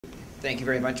Thank you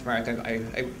very much, Mark.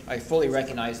 I fully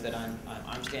recognize that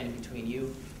I'm standing between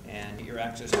you and your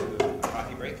access to a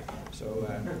coffee break. So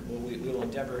we will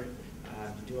endeavor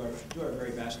to do our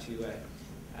very best to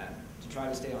try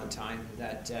to stay on time.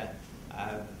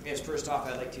 Yes, first off,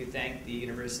 I'd like to thank the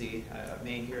University of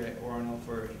Maine here at Orono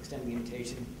for extending the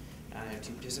invitation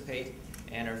to participate,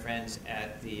 and our friends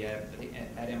at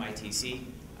MITC.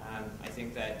 I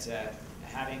think that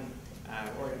having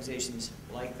organizations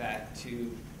like that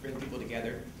to bring people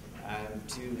together,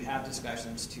 to have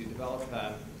discussions, to develop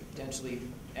potentially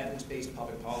evidence-based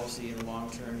public policy in the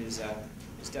long term is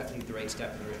definitely the right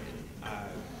step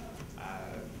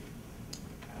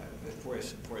for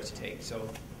us to take. So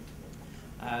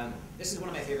this is one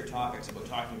of my favorite topics, about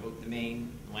talking about the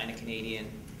Maine, Atlantic Canadian,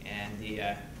 and the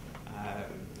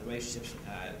relationships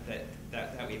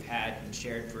that we've had and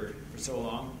shared for so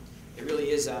long. It really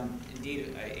is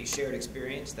indeed a shared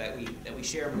experience that we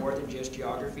share more than just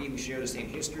geography. We share the same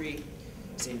history,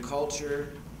 same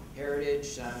culture,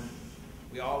 heritage.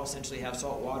 We all essentially have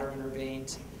salt water in our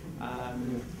veins,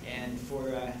 and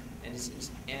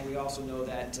we also know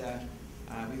that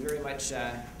we very much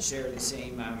share the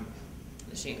same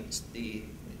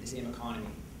economy.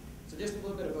 So just a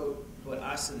little bit about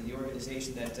us and the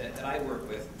organization that I work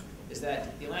with is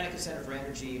that the Atlantica Center for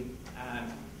Energy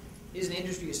is an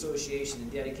industry association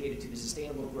dedicated to the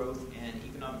sustainable growth and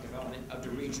economic development of the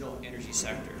regional energy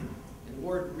sector. And the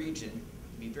word region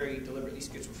can be very deliberately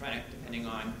schizophrenic depending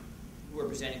on who we're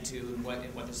presenting to and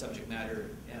what the subject matter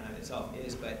itself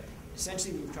is, but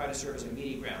essentially we try to serve as a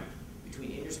meeting ground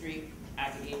between industry,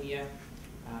 academia,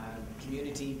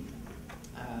 community,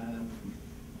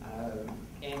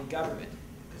 and government,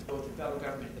 because both the federal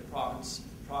government and the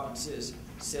provinces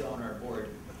sit on our board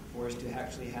for us to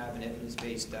actually have an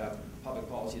evidence-based public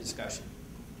policy discussion.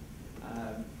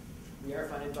 We are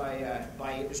funded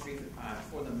by industry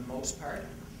for the most part,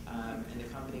 and the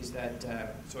companies that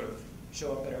sort of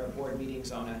show up at our board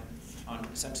meetings on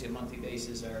essentially a monthly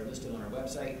basis are listed on our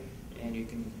website, and you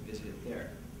can visit it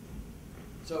there.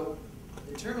 So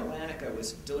the term Atlantica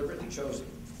was deliberately chosen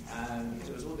because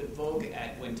it was a little bit vogue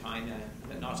at one time,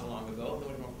 not so long ago.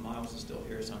 Miles is still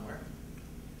here somewhere.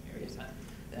 Here he is.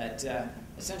 That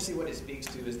essentially what it speaks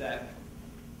to is that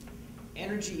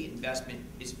energy investment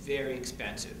is very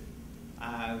expensive.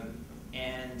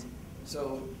 And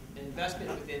so an investment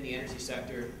within the energy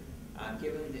sector,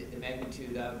 given the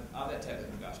magnitude of that type of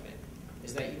investment,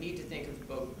 is that you need to think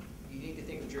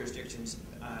of jurisdictions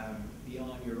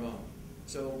beyond your own.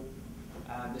 So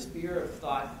the sphere of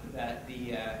thought that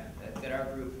that our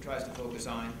group tries to focus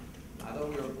on, although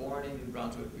we were born in New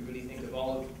Brunswick, we really think of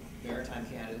all of maritime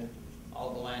Canada,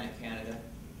 all of Atlantic Canada,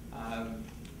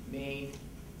 Maine,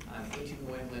 into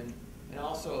New England, and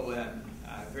also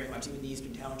very much even the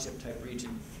Eastern Township type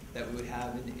region that we would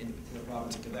have in the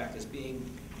province of Quebec as being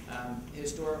a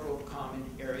historical common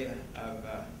area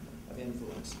of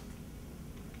influence.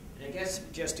 And I guess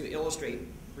just to illustrate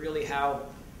really how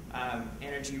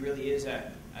energy really is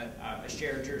a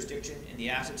shared jurisdiction and the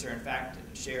assets are in fact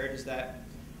shared is that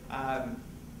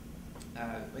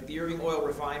like the Irving oil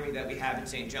refinery that we have in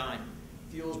St. John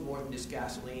fuels more than just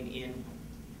gasoline in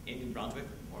New Brunswick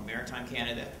or maritime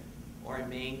Canada or in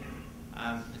Maine.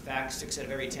 In fact, 6 out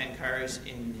of every 10 cars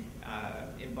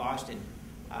in Boston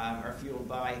are fueled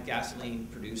by gasoline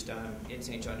produced in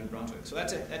St. John, New Brunswick. So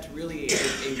that's really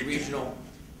a regional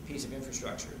piece of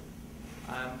infrastructure.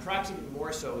 Perhaps even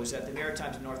more so is that the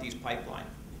Maritime to Northeast Pipeline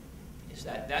is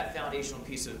that foundational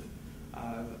piece of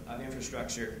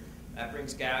infrastructure that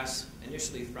brings gas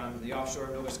initially from the offshore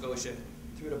of Nova Scotia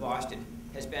through to Boston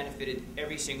has benefited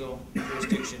every single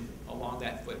jurisdiction along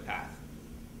that footpath,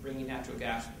 bringing natural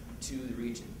gas to the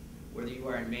region, whether you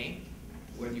are in Maine,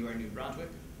 whether you are in New Brunswick,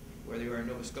 whether you are in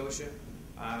Nova Scotia,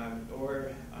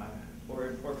 or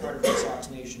part of the Sox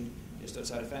Nation just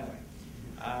outside of Fenway.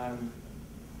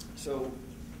 So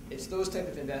it's those type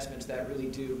of investments that really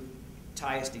do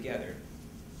tie us together.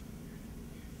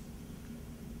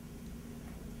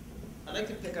 I'd like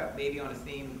to pick up maybe on a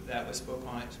theme that was spoken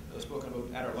about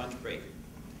at our lunch break,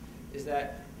 is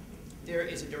that there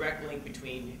is a direct link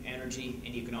between energy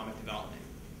and economic development.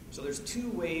 So there's 2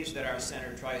 ways that our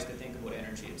center tries to think about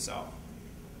energy itself.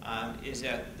 Is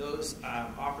that those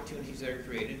opportunities that are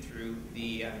created through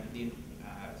the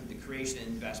creation and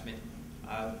investment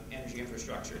of energy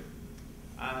infrastructure,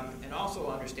 and also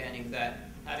understanding that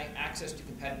having access to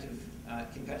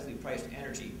competitively priced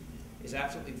energy is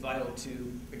absolutely vital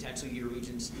to potentially your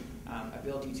region's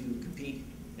ability to compete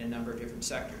in a number of different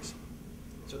sectors.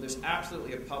 So there's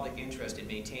absolutely a public interest in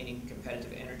maintaining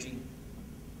competitive energy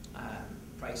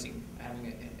pricing,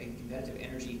 having a competitive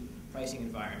energy pricing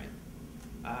environment.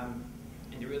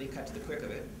 and to really cut to the quick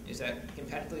of it, is that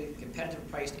competitive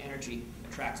priced energy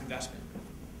attracts investment,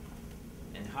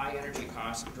 and high energy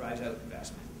costs drives out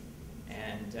investment.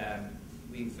 And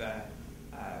we've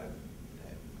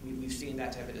seen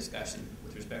that type of discussion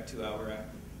with respect to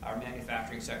our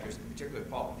manufacturing sectors, in particular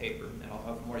pulp and paper, and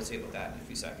I'll have more to say about that in a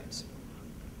few seconds.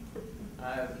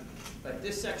 But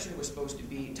this section was supposed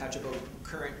to touch about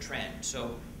current trends.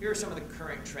 So here are some of the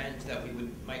current trends that we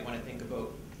might want to think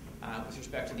about with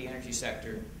respect to the energy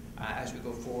sector as we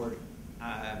go forward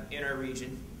in our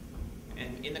region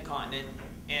and in the continent,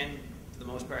 and for the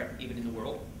most part even in the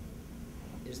world.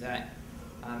 Is that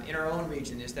in our own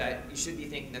region is that you should be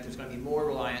thinking that there's going to be more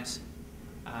reliance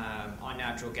on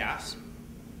natural gas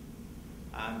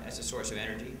as a source of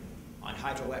energy, on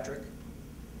hydroelectric,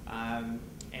 and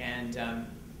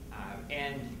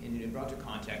in the New Brunswick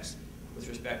context, with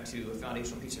respect to a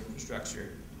foundational piece of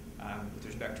infrastructure, with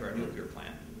respect to our nuclear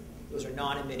plant. Those are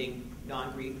non-emitting,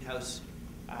 non-greenhouse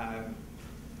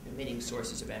emitting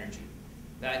sources of energy.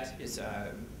 That is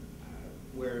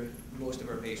where most of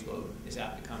our base load is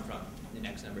apt to come from in the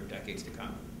next number of decades to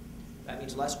come. That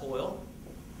means less oil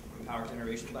for power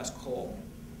generation, less coal.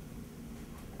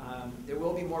 There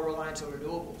will be more reliance on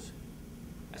renewables,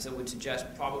 as I would suggest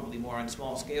probably more on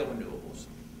small-scale renewables.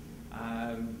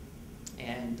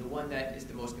 And the one that is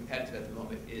the most competitive at the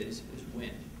moment is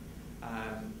wind.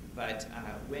 But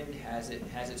wind has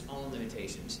its own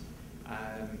limitations,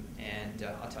 and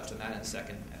I'll touch on that in a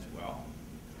second as well.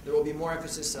 There will be more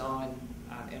emphasis on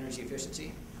energy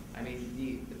efficiency. I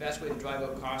mean, the best way to drive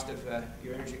out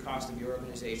your energy cost of your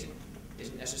organization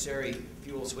isn't necessarily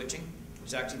fuel switching.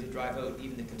 It's actually to drive out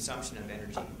even the consumption of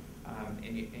energy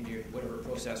in your whatever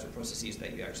process or processes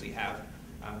that you actually have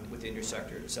within your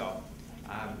sector itself.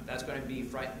 That's going to be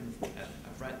front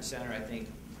and center, I think,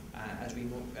 as we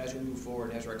move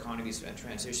forward, as our economies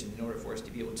transition, in order for us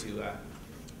to be able to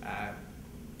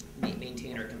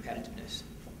maintain our competitiveness.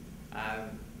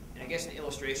 And I guess an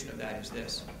illustration of that is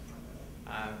this.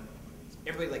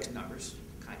 Everybody likes numbers,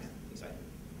 kind of.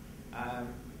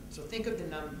 So think of the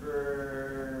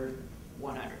number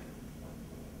 100.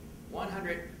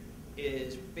 100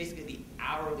 is basically the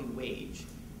hourly wage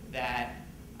that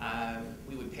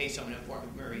we would pay someone in Fort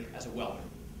McMurray as a welder.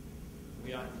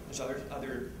 There's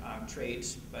other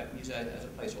trades, but we use that as a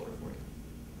placeholder for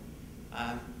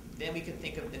you. Then we can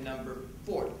think of the number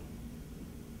 40.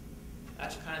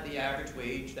 That's kind of the average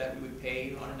wage that we would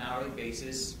pay on an hourly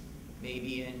basis,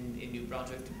 maybe in New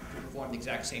Brunswick, to perform the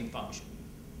exact same function.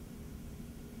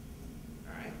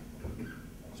 All right?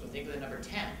 So think of the number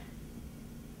 10.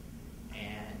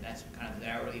 And that's kind of the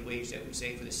hourly wage that we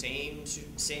say for the same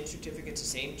certificates, the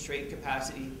same trade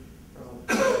capacity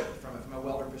from a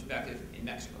welder perspective in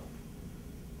Mexico.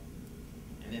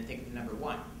 And then think of the number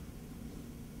 1.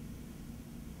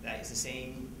 That is the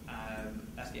same,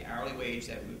 that's the hourly wage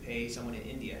that we would pay someone in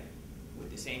India with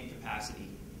the same capacity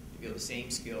to build the same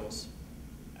skills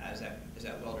as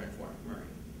that welder in Fort McMurray.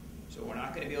 So we're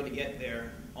not going to be able to get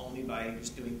there only by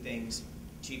just doing things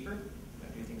cheaper,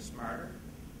 but doing things smarter.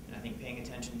 And I think paying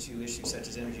attention to issues such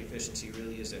as energy efficiency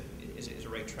really is a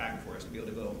right track for us to be able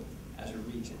to go as a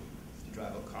region to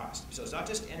drive out cost. So it's not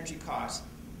just energy costs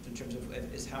in terms of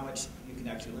is how much you can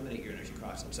actually eliminate your energy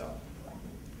costs themselves.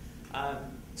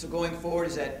 So going forward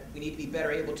is that we need to be better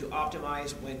able to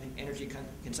optimize when energy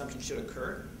consumption should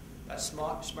occur. That's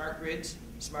smart grids,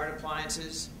 smart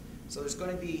appliances. So there's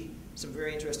going to be some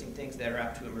very interesting things that are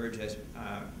apt to emerge as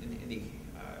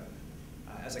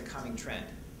a coming trend.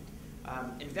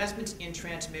 Investments in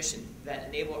transmission that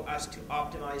enable us to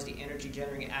optimize the energy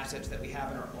generating assets that we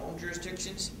have in our own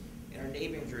jurisdictions and our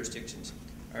neighboring jurisdictions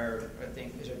are, I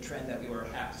think, is a trend that we will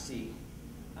have to see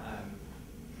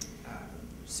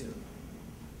soon.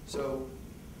 So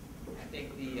I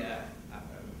think the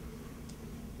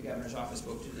governor's office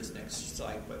spoke to this next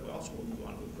slide quite well, so we'll move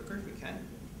on a little quicker if we can.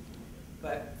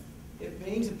 But the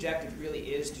main objective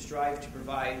really is to strive to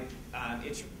provide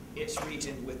its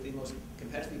region with the most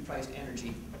competitively priced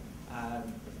energy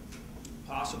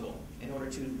possible in order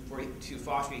to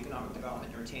foster economic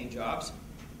development and retain jobs.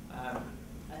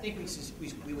 I think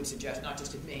we would suggest not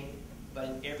just in Maine, but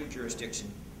in every jurisdiction,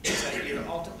 that you're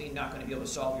ultimately not going to be able to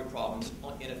solve your problems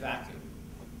in a vacuum.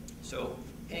 So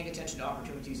paying attention to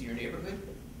opportunities in your neighborhood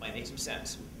might make some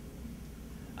sense.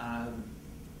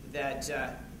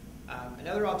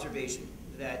 Another observation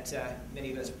that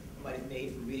many of us might have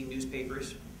made from reading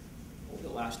newspapers over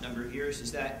the last number of years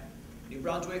is that New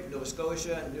Brunswick, Nova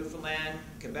Scotia, Newfoundland,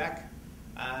 Quebec,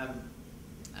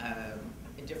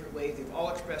 in different ways, they've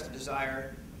all expressed a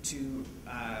desire to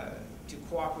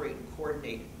cooperate and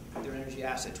coordinate their energy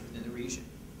assets within the region.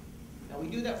 Now, we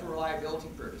do that for reliability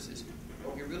purposes,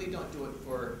 but we really don't do it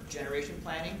for generation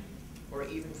planning or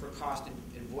even for cost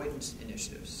avoidance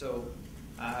initiatives. So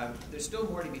there's still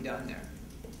more to be done there.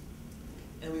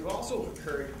 And we've also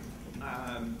heard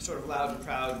sort of loud and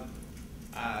proud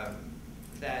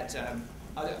that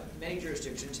many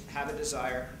jurisdictions have a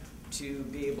desire to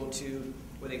be able to,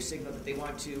 where they've signaled that they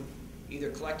want to either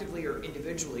collectively or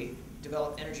individually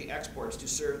develop energy exports to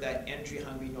serve that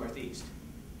energy-hungry Northeast.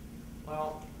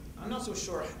 Well, I'm not so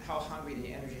sure how hungry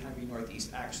the energy-hungry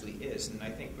Northeast actually is, and I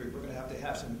think we're going to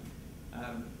have some,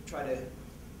 try to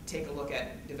take a look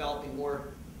at developing more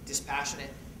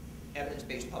dispassionate,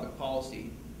 evidence-based public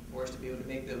policy for us to be able to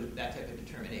make that type of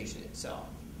determination itself,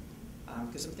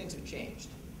 because some things have changed.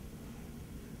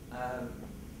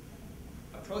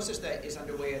 A process that is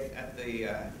underway at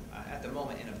the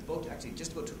moment, and I'm about to actually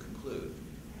just about to conclude,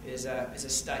 is a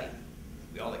study.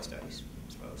 We all like studies,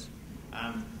 I suppose,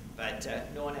 but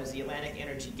known as the Atlantic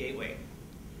Energy Gateway.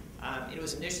 It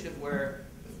was an initiative where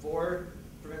the 4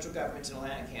 provincial governments in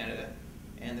Atlantic Canada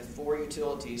and the 4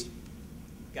 utilities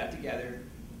got together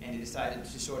and they decided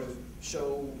to sort of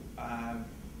show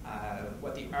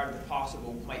what the art of the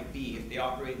possible might be if they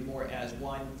operated more as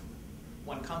one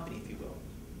company, if you will,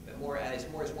 but more as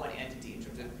one entity in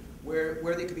terms of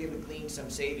where they could be able to glean some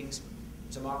savings,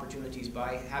 some opportunities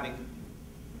by having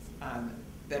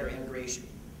better integration.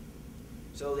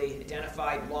 So they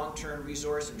identified long-term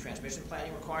resource and transmission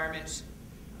planning requirements.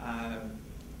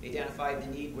 They identified the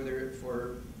need whether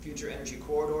for future energy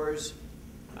corridors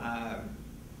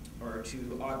or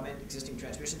to augment existing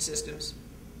transmission systems.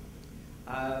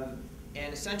 And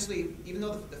essentially, even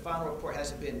though the final report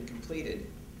hasn't been completed,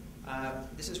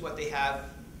 this is what they have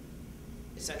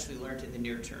essentially learned in the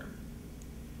near term,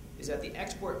 is that the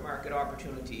export market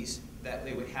opportunities that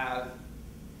they would have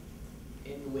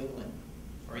in New England,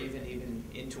 or even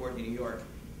in toward New York,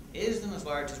 isn't as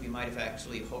large as we might have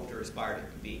actually hoped or aspired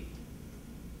it to be.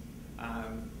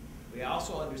 We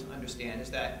also understand is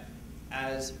that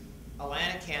as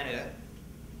Atlantic Canada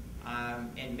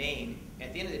and Maine,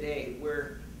 at the end of the day,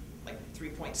 we're like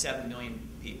 3.7 million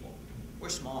people. We're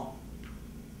small.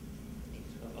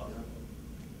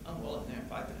 Oh, well, in there,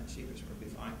 5 minutes, cheapers, we'll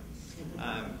be fine.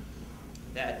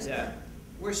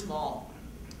 We're small.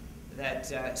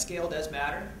 That scale does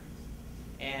matter.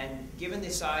 And given the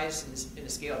size and the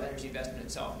scale of energy investment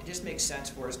itself, it just makes sense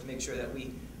for us to make sure that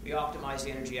we optimize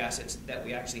the energy assets that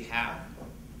we actually have.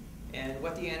 And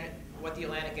what the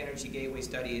Atlantic Energy Gateway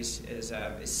study is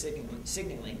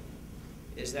signaling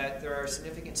is that there are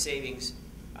significant savings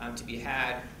to be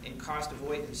had in cost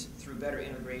avoidance through better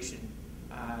integration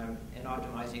and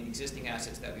optimizing existing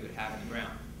assets that we would have in the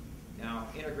ground. Now,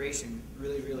 integration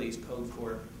really is code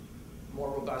for more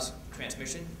robust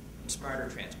transmission and smarter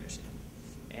transmission.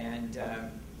 And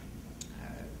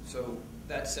so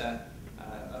that's a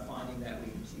finding that we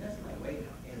see. That's my way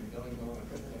now. And going over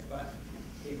to the next button.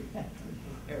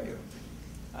 There we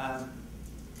go.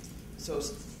 So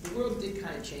the world did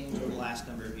kind of change over the last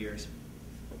number of years.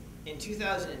 In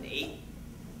 2008,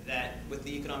 that with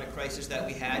the economic crisis that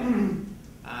we had,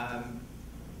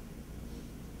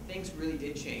 things really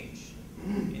did change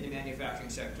in the manufacturing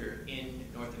sector in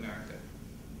North America.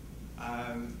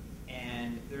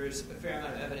 And there's a fair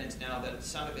amount of evidence now that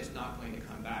some of it's not going to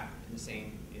come back in the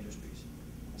same industries,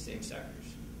 the same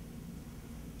sectors.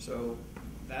 So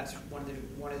that's one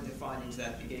of the findings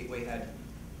that the Gateway had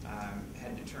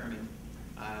determined.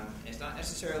 It's not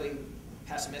necessarily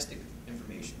pessimistic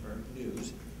information or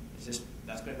news. It's just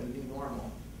that's going to be the new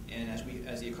normal. And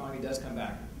as the economy does come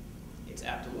back, it's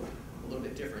apt to look a little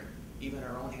bit different. Even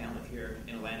our own hamlet here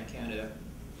in Atlantic Canada,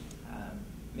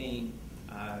 Maine,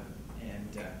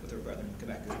 and with our brethren in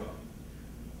Quebec as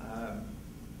well.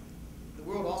 The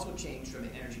world also changed from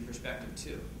an energy perspective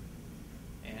too.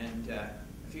 And a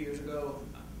few years ago,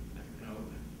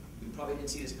 we probably didn't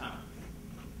see this coming.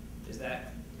 Is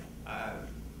that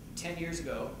 10 years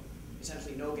ago,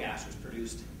 essentially no gas was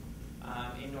produced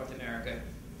in North America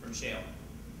from shale.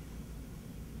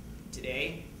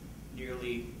 Today,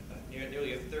 nearly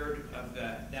a third of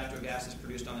the natural gas that's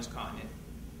produced on this continent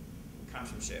comes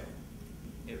from shale.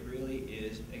 It really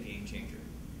is a game changer.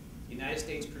 The United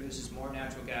States produces more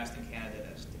natural gas than Canada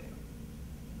does today.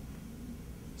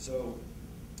 So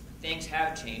things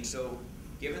have changed. So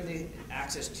given the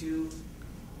access to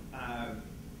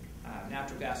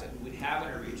natural gas that we have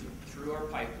in our region through our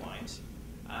pipelines,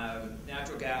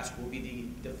 natural gas will be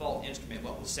the default instrument,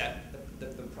 what will set the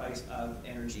price of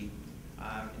energy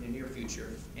in the near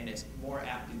future, and it's more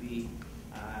apt to be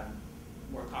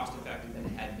more cost effective than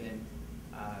it had been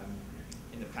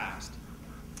in the past.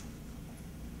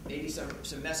 Maybe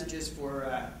some messages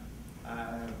for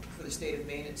for the state of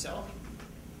Maine itself,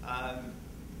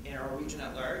 and our region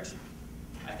at large.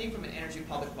 I think from an energy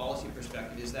public policy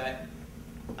perspective is that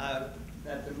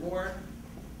that the more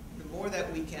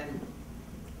that we can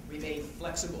remain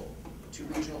flexible to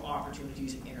regional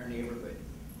opportunities in our neighborhood.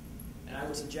 And I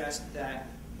would suggest that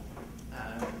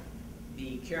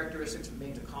the characteristics of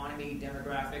Maine's economy,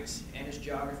 demographics, and its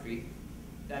geography,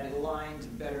 that it aligns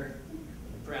better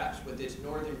perhaps with its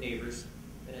northern neighbors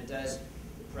than it does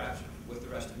perhaps with the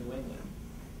rest of New England.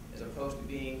 As opposed to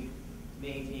Maine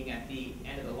being at the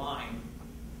end of the line,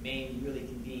 Maine really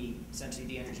can be essentially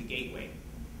the energy gateway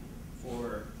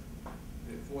for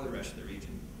the rest of the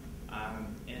region.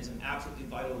 And it's an absolutely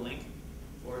vital link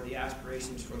for the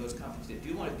aspirations for those companies that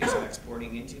do want to do some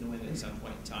exporting into New England at some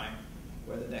point in time,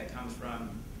 whether that comes from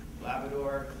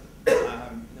Labrador,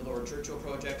 the Lower Churchill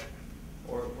project,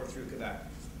 or through Quebec.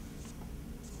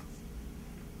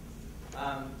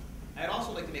 I'd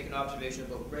also like to make an observation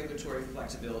about regulatory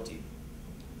flexibility.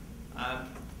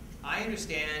 I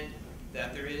understand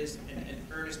that there is an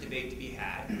earnest debate to be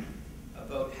had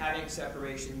about having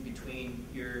separation between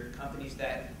your companies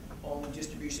that own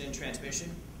distribution and transmission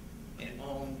and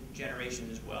own generation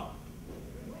as well.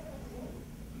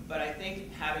 But I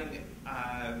think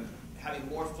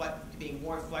being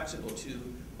more flexible to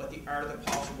what the art of the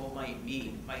possible might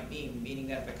mean, meaning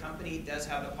that if a company does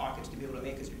have the pockets to be able to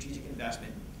make a strategic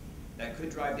investment that could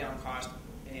drive down cost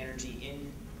and energy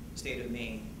in the state of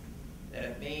Maine, that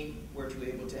if Maine were to be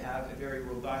able to have a very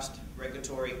robust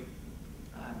regulatory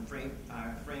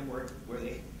framework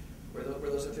where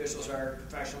those officials are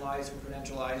professionalized and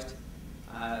credentialized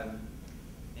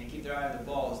and keep their eye on the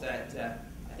ball, is that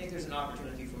I think there's an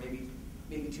opportunity for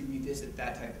maybe to revisit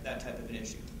that type of an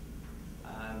issue.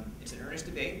 It's an earnest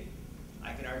debate.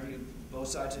 I can argue both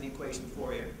sides of the equation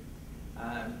for you,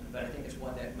 but I think it's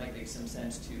one that might make some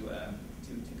sense to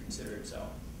consider itself.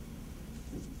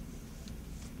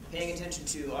 Paying attention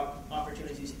to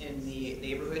opportunities in the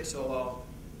neighborhood, so I'll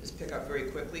just pick up very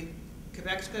quickly.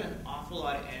 Quebec's got an awful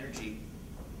lot of energy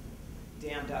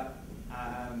dammed up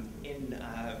in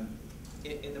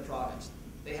the province.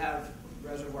 They have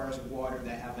reservoirs of water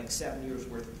that have like 7 years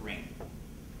worth of rain.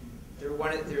 They're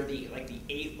the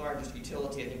 8th largest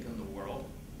utility, I think, in the world.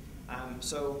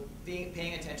 So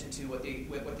paying attention to what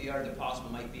the art of the possible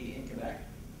might be in Quebec,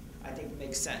 I think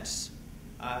makes sense.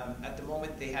 At the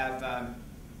moment, they have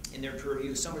in their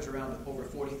purview somewhere around over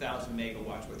 40,000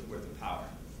 megawatts worth of power.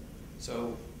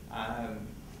 So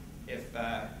if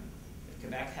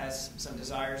Quebec has some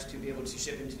desires to be able to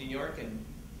ship into New York and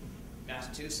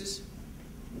Massachusetts,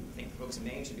 I think folks in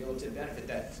Maine should be able to benefit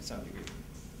that to some degree.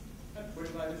 Where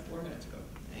did I live 4 minutes ago?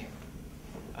 Anyway.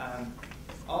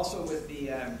 Also with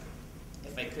the,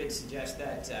 if I could suggest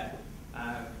that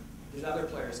there's other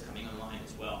players coming online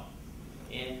as well.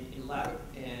 In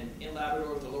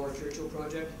Labrador with the Lower Churchill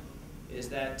project, is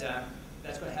that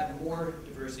that's going to have more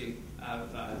diversity of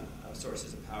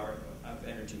sources of power, of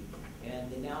energy.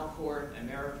 And the Nalcor and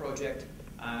Mara project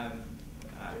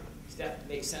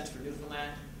makes sense for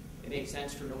Newfoundland, it makes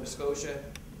sense for Nova Scotia,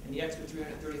 and the extra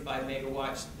 335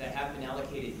 megawatts that haven't been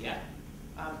allocated yet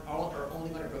are only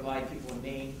going to provide people in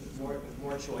Maine with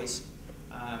more choice,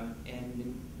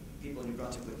 and people in New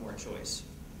Brunswick with more choice.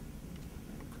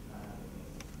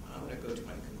 I'm going to go to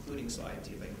my concluding slide and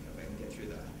see if I can get through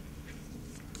that.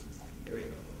 There we go.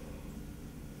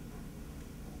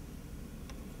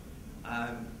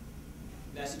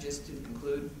 Messages to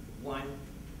conclude. One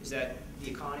is that the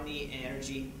economy and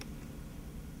energy,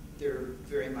 they're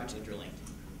very much interlinked.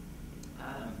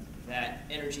 That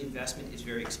energy investment is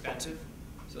very expensive,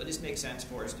 so it just makes sense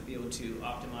for us to be able to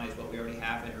optimize what we already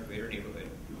have in our greater neighborhood.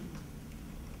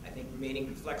 I think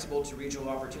remaining flexible to regional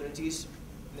opportunities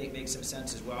makes some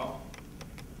sense as well.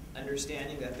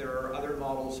 Understanding that there are other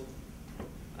models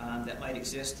that might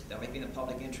exist that might be in the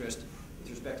public interest with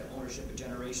respect to ownership of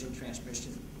generation,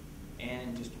 transmission,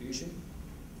 and distribution.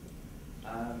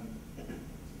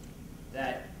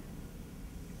 That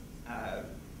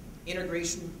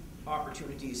integration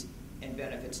opportunities and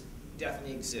benefits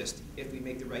definitely exist if we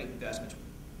make the right investments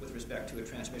with respect to a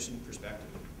transmission perspective.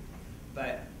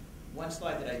 But one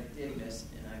slide that I did miss,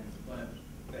 and I'm going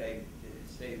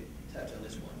to touch on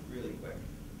this one really quick,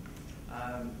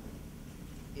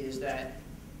 is that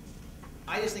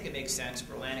I just think it makes sense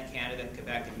for Atlantica, Canada,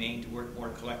 Quebec, and Maine to work more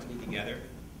collectively together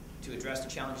to address the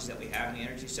challenges that we have in the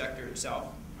energy sector itself.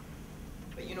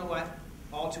 But you know what?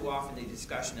 All too often the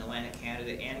discussion in Atlantica,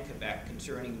 Canada, and Quebec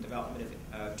concerning the development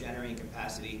of generating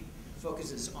capacity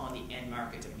focuses on the end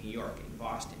markets of New York and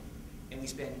Boston. And we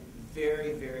spend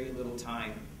very, very little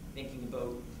time thinking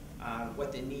about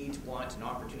what the needs, wants, and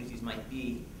opportunities might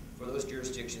be for those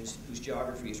jurisdictions whose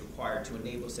geography is required to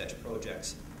enable such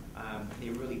projects, they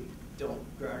really don't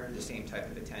garner the same type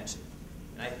of attention.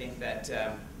 And I think that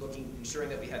ensuring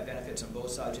that we have benefits on both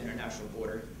sides of the international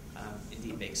border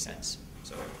indeed makes sense.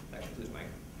 So that concludes my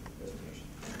presentation.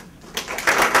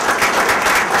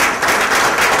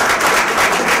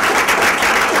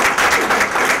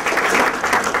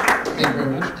 Thank you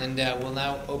very much. And we'll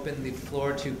now open the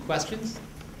floor to questions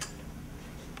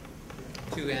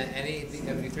to any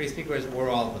of the three speakers or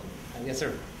all of them. Yes,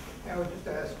 sir. I would just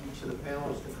ask each of the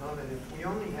panelists to comment. If we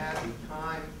only had the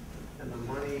time and the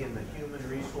money and the human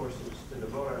resources to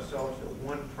devote ourselves to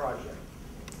one project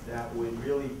that would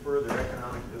really further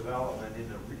economic development in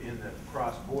the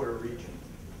cross-border region,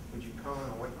 would you comment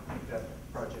on what you think that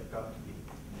project ought to be?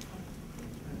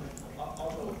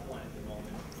 I'll go with one at the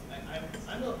moment.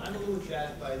 I'm a little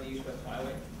jazzed by the East-West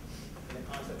Highway and the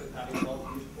concept of having a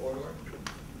multi-use corridor.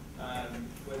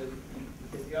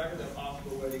 Because the art of the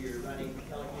possible, whether you're running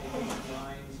telecommunication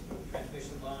lines,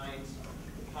 transmission lines,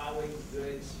 highway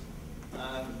goods,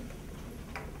 I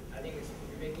think if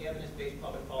you're making evidence-based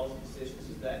public policy decisions,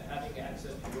 is that having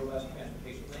access to robust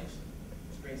transportation links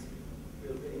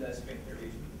really does strengthen your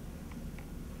region.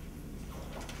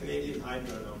 Canadian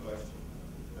hydro, no question.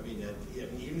 I mean,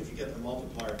 even if you get the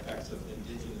multiplier effects of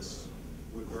indigenous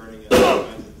wood burning and all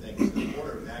kinds of things, the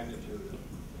order of magnitude of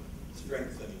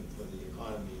strengthening for the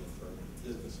economy and for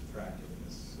business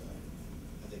attractiveness,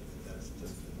 I think that's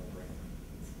just a no-brainer.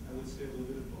 I would say a little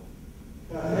bit of both.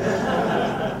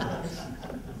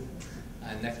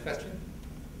 Next question.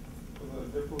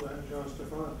 I'm John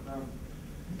Stefan.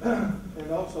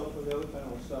 And also for the other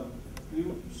panelists,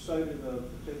 you cited a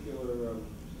particular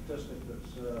statistic that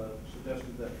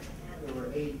suggested that there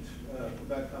were 8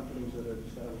 Quebec companies that had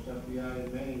established FDI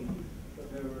in Maine, but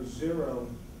there were 0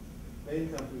 Maine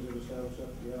companies that established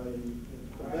FDI in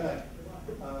Quebec.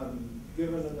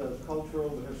 Given the cultural,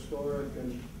 the historic,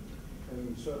 and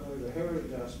certainly the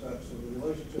heritage aspects of the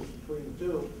relationships between the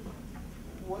two,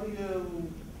 what do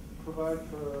you provide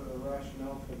for a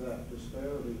rationale for that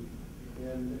disparity?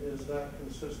 And is that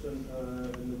consistent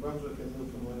in New Brunswick and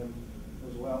Newfoundland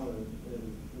as well? And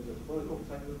is it political,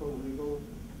 technical, legal,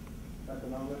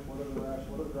 economic? What are the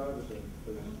drivers there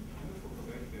for this?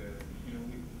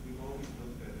 We've always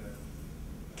looked at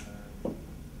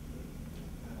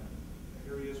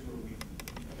areas where we feel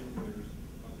there's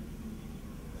opportunity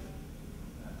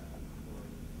for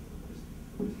business,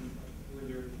 where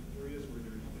there are areas where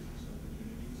there's business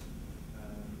opportunities. A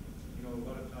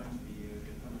lot of times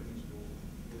the companies will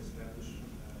establish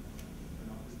an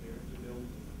office there to build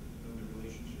the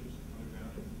relationships on the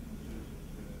ground, to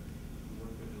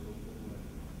work with the local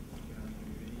economic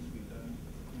communities. We've done,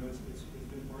 it's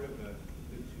been part of the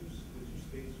two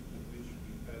states with which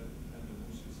we've had the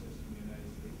most success in the United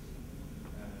States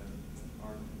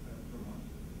are Vermont,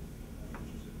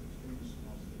 which is an extremely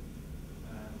small state,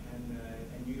 and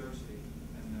New York State.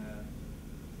 And a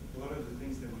lot of the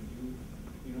things that we do,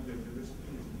 the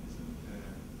recipe isn't that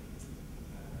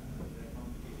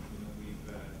complicated. We've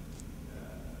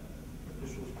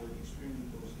officials work extremely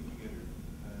closely together.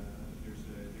 There's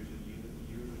a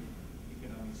yearly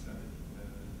economic summit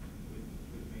with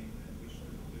Maine, at which the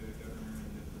governor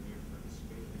and the premier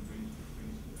participate and brings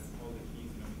all the key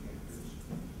economic actors.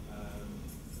 A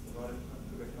lot of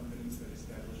Quebec companies that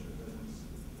establish a presence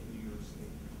in New York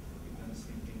State. We've done the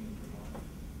same thing in Vermont.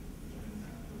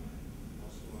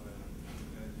 Also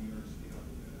New York State,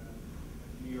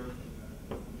 New York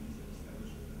companies that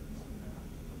establish a presence in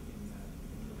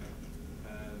Quebec.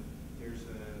 There's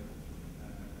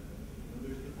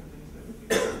different things that we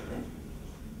can do to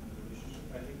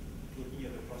relationship. I think looking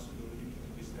at the possibility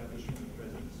of establishing a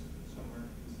presence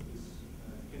somewhere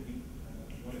can be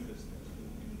one of the steps.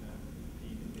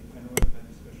 I know I've had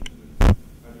discussions with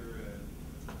other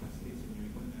states in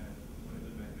New England. One of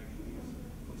them actually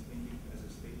is thinking as a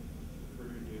state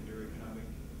further their economic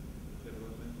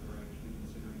development, or actually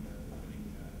considering opening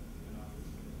an office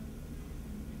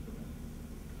in Quebec.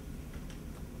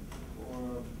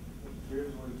 Or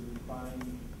here's where you find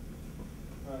in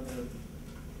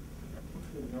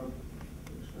your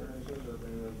experiences, are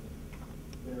there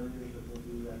barriers that will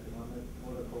be economic,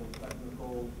 political,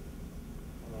 technical,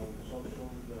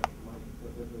 social, that might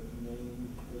prohibit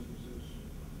Maine businesses,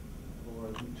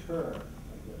 or deter,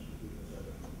 I guess would be the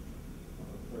better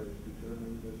phrase, deter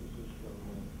Maine businesses from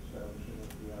establishing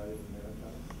FDI in the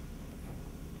maritime?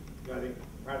 I think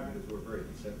part of it is we're very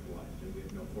decentralized, and we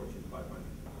have no Fortune 500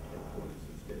 headquarters in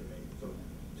the state of Maine. So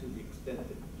to the extent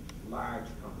that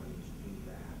large companies do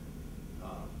that,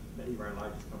 many of our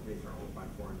largest companies are owned by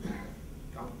foreign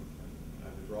companies,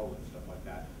 withdrawal and stuff like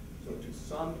that. So to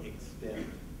some extent,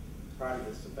 part of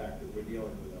this is the fact that we're dealing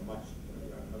with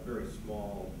a very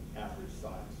small average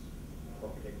size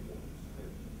corporate headquarters.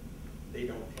 They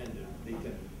tend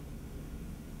to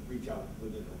reach out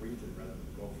within a region rather than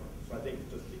go from it. So I think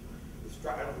it's just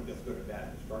I don't think that's good or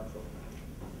bad, it's structural.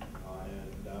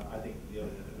 I think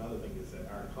another thing is that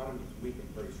our economy is weakened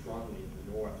very strongly in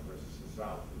the north versus the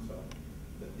south. And so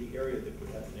the area that would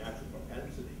have the natural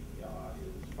propensity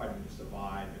is fighting to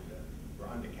survive, and we're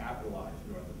undercapitalized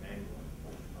north of Bangor.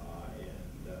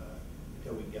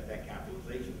 Until we get that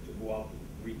capitalization to go out and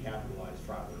recapitalize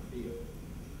farther afield.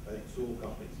 I think Sewell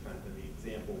Company's kind of the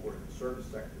example where in the service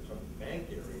sector, some of the bank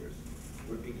areas,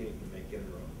 we're beginning to make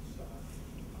inroads.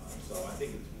 So I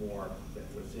think it's more that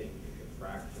we're seeing a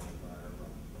contraction of our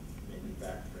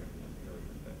manufacturing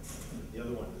areas. But the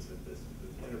other one is that this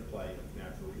interplay of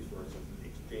natural resources and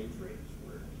the exchange rates,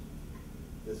 where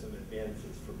there's some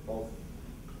advantages for both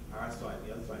our side and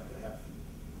the other side to have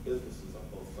businesses on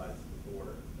both sides of the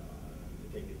border to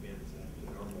take advantage of that, to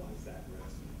normalize that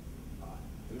risk.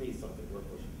 To me, it's something we're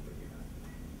pushing pretty hard.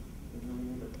 And then we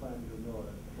need a plan to know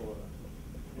it for.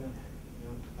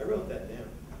 I wrote that down.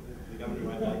 The governor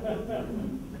might like that.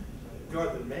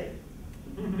 North of Maine.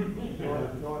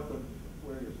 North of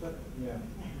where you're sitting. Yeah.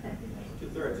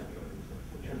 2/3.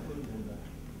 Which includes in that.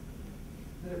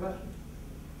 Any questions?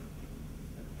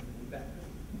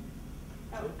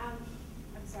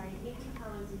 I'm sorry, Nikki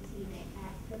Collins with TV.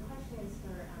 The question is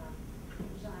for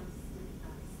Jean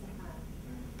Stefan.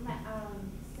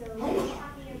 So you're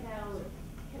talking about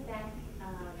Quebec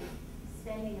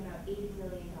spending about $80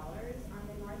 billion on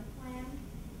the North Plan.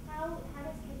 How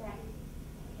does Quebec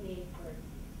pay for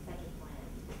such a plan?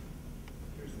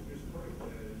 There's part of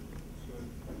so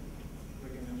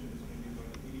like I mentioned, it's going to be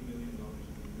about $80 million in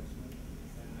investment,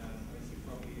 and I see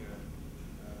probably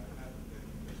half of that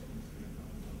investment is going to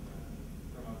come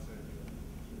from outside the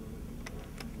so we're looking for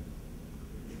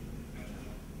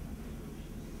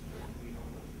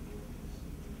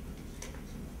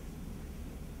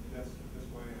that's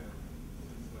why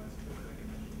since last, like I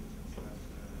mentioned, since last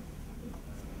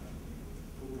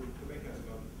Quebec has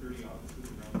about 30 offices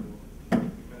around the world.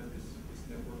 We've had this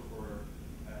network for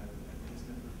this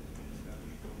network has been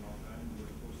established for a long time.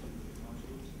 We're close to the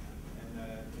consulates, and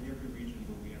in every region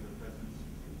where we have a presence,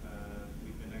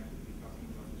 we've been actively talking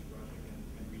about this project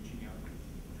and reaching out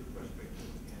to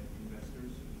prospective and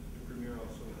investors. The Premier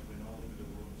also has been all over the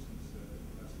world since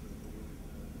last October,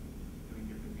 doing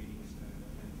different meetings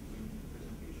and doing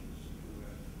presentations to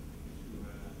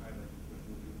highlight what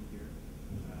we're doing here.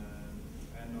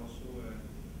 And also,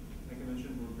 like I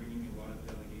mentioned, we're bringing a lot of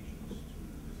delegations to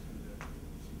see the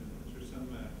There's some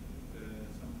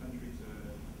countries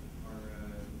are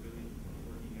really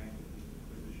working actively to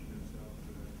position themselves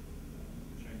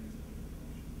the Chinese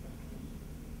information.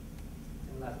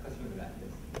 And last question we got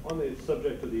is. On the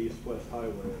subject of the East-West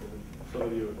Highway, some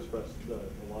of you expressed a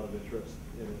lot of interest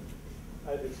in it.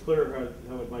 It's clear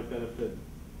how it might benefit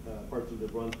parts of New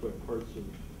Brunswick, parts of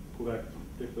Quebec,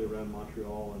 particularly around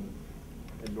Montreal and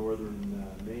northern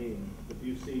Maine. But do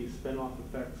you see spin-off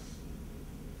effects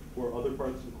for other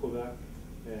parts of Quebec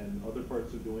and other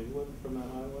parts of New England from that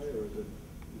highway, or is it,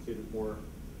 you see it as more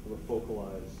of a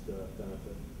focalized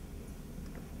benefit?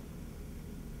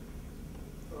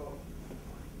 Well,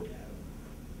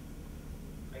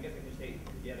 I guess I can say,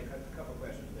 yeah, a couple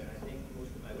questions there. I think most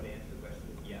of them I would answer the question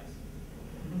with yes.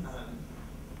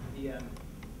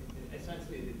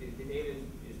 Essentially, the data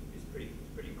is pretty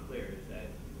clear. Is that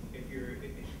if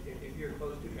you're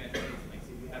close to transportation links,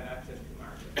 if you have access to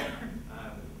market,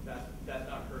 that's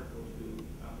not hurtful to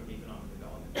from an economic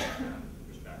development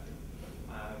perspective.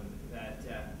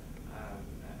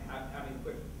 Having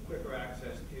quicker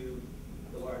access to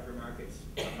the larger markets,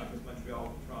 not just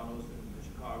Montreal, Toronto's, and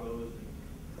Chicago's,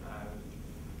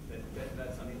 and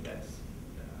that's something that's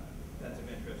of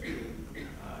interest to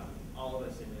all of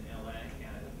us in Atlantic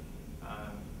Canada.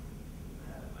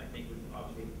 I think would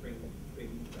obviously bring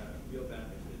real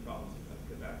benefits to the province of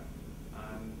Quebec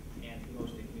and to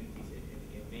most of the communities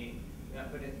in Maine.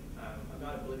 But I'm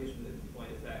not oblivious to the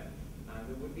point is that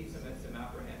there would be some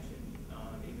apprehension,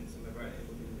 even some of our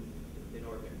the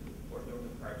northern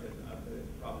parts of the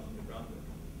province of New Brunswick,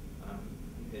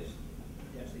 because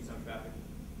potentially some traffic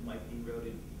might be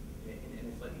routed in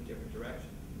a slightly different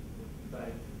direction.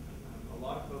 But a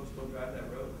lot of folks still drive that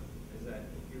road. Is that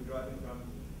if you're driving from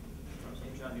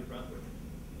St. John, New Brunswick,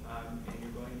 and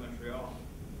you're going to Montreal,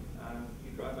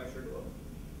 you drive by Sugarloaf.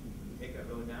 You take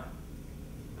that road down.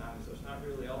 So it's not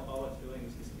really all it's doing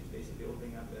is basically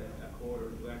opening up a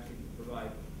corridor to actually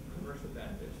provide commercial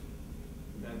benefits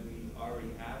that we already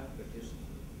have, but just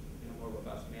in a more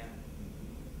robust manner.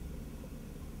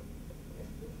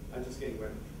 I just fascinating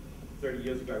when 30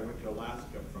 years ago I went to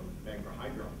Alaska from Bangor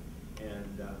Hydro, and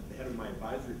the head of my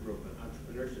advisory group and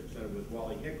entrepreneurship center was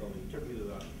Wally Hickle, and he took me to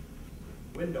the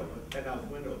window, a penthouse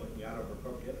window looking out over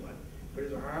Cook Inlet, put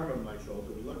his arm on my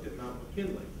shoulder, we looked at Mount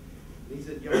McKinley. And he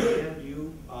said, young man, do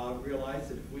you realize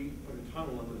that if we put a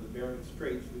tunnel under the Bering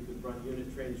Straits, we could run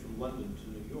unit trains from London to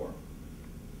New York?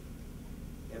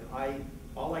 And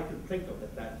all I could think of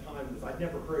at that time was I'd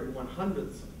never heard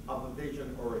 1/100th of a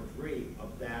vision or a dream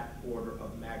of that order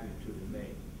of magnitude in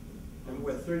Maine. And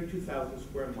we're 32,000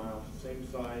 square miles, same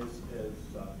size as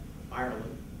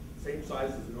Ireland, same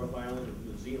size as North Island of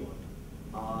New Zealand.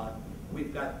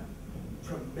 We've got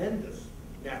tremendous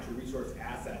natural resource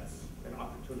assets and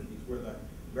opportunities. We're the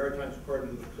Maritime's part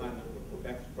of the continent,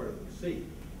 Quebec's part of the sea.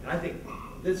 And I think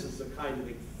this is the kind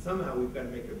of, somehow we've got to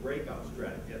make a breakout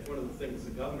strategy. That's one of the things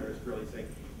the governor is really saying.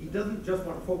 He doesn't just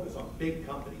want to focus on big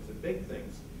companies and big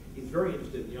things. He's very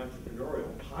interested in the entrepreneurial,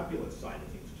 populist side of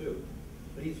things too.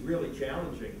 But he's really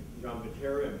challenging John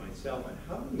Materia and myself on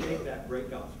how do we make that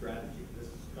breakout strategy. This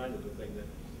is kind of the thing that,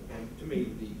 and to me,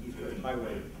 the East Coast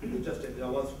Highway is just an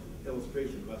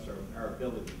illustration of us, our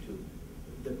ability to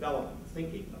develop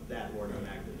thinking of that order of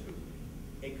magnitude.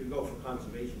 It could go for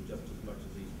conservation just as much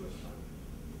as East Coast Highway.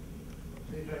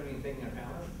 So you join me in thanking our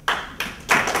panelists.